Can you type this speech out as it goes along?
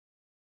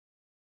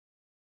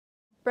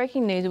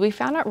Breaking news, we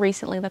found out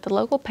recently that the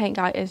local paint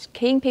guy is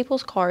keying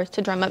people's cars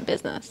to drum up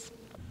business.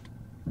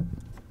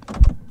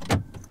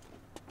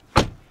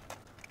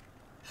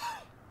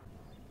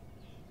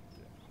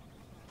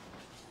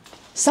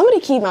 Somebody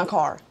keyed my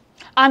car.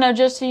 I know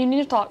just who you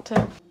need to talk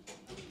to.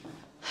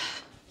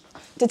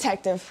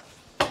 Detective,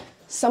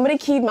 somebody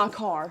keyed my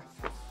car.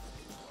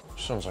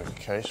 Sounds like a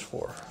case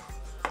for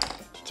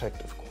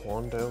Detective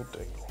Quandale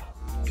Dingle.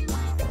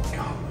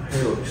 God, my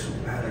hair looks so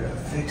bad, I gotta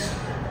fix it.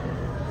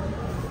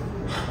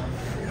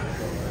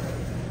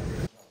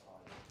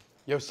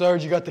 Yo,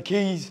 Serge, you got the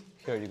keys?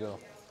 Here you go.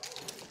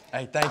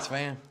 Hey, thanks,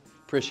 man.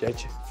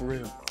 Appreciate you, for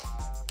real.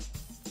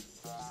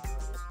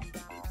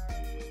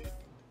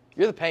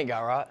 You're the paint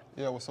guy, right?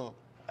 Yeah, what's up?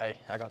 Hey,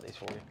 I got these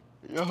for you.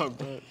 Yeah,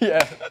 man.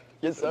 Yeah,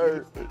 yes,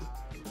 sir.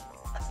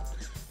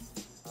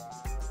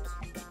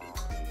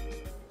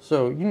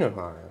 So, you know who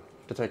I am,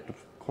 Detective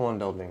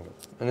Quandale Dingle,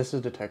 and this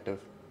is Detective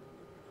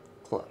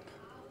Cluck.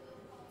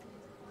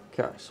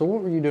 Okay, so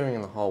what were you doing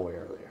in the hallway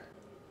earlier?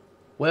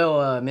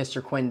 Well,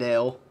 Mr.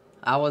 Quindale,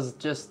 I was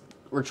just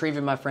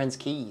retrieving my friend's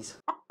keys.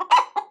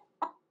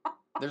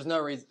 There's no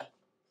reason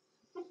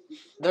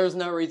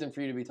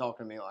for you to be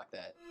talking to me like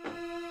that.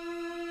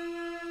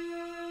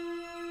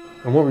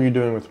 And what were you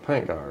doing with the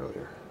paint guy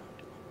earlier?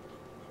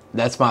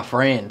 That's my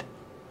friend.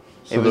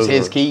 So it was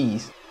his were...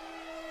 keys.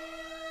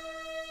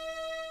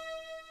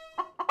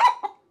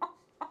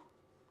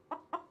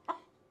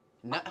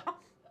 No.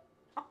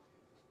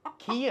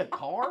 Key a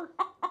car?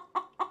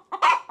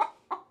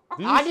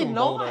 These I are did some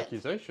bold not.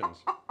 accusations,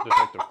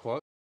 Detective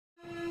Cluck.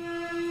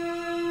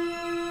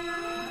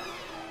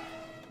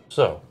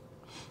 So,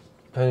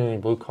 painted any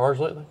blue cars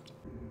lately?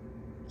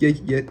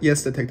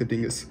 Yes, Detective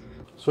Dingus.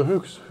 So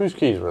whose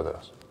keys were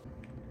those?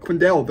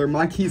 Quindale, they're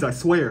my keys, I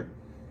swear.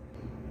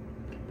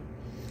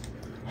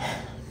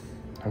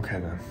 Okay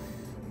then.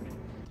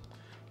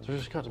 There's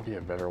just got to be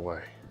a better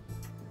way.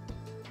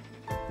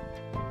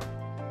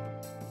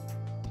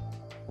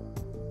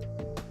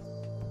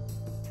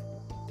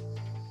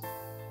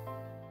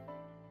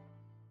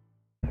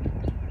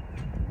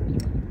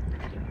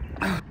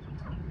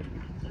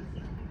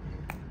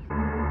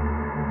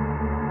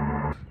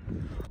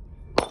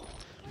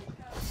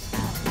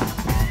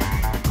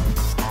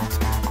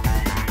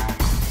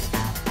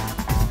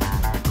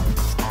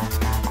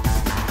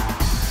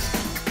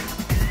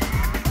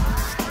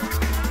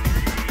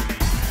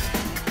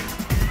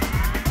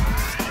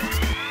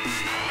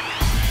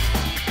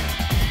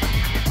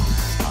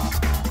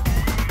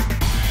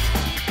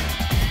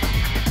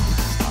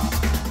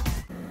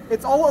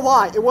 It's all a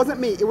lie. It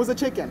wasn't me. It was a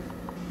chicken.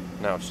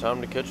 Now it's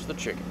time to catch the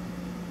chicken.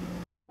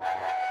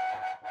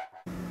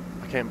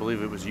 I can't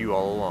believe it was you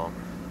all along.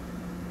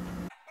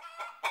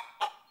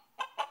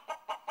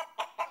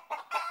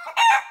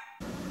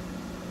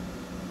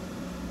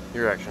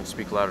 Your actions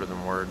speak louder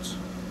than words.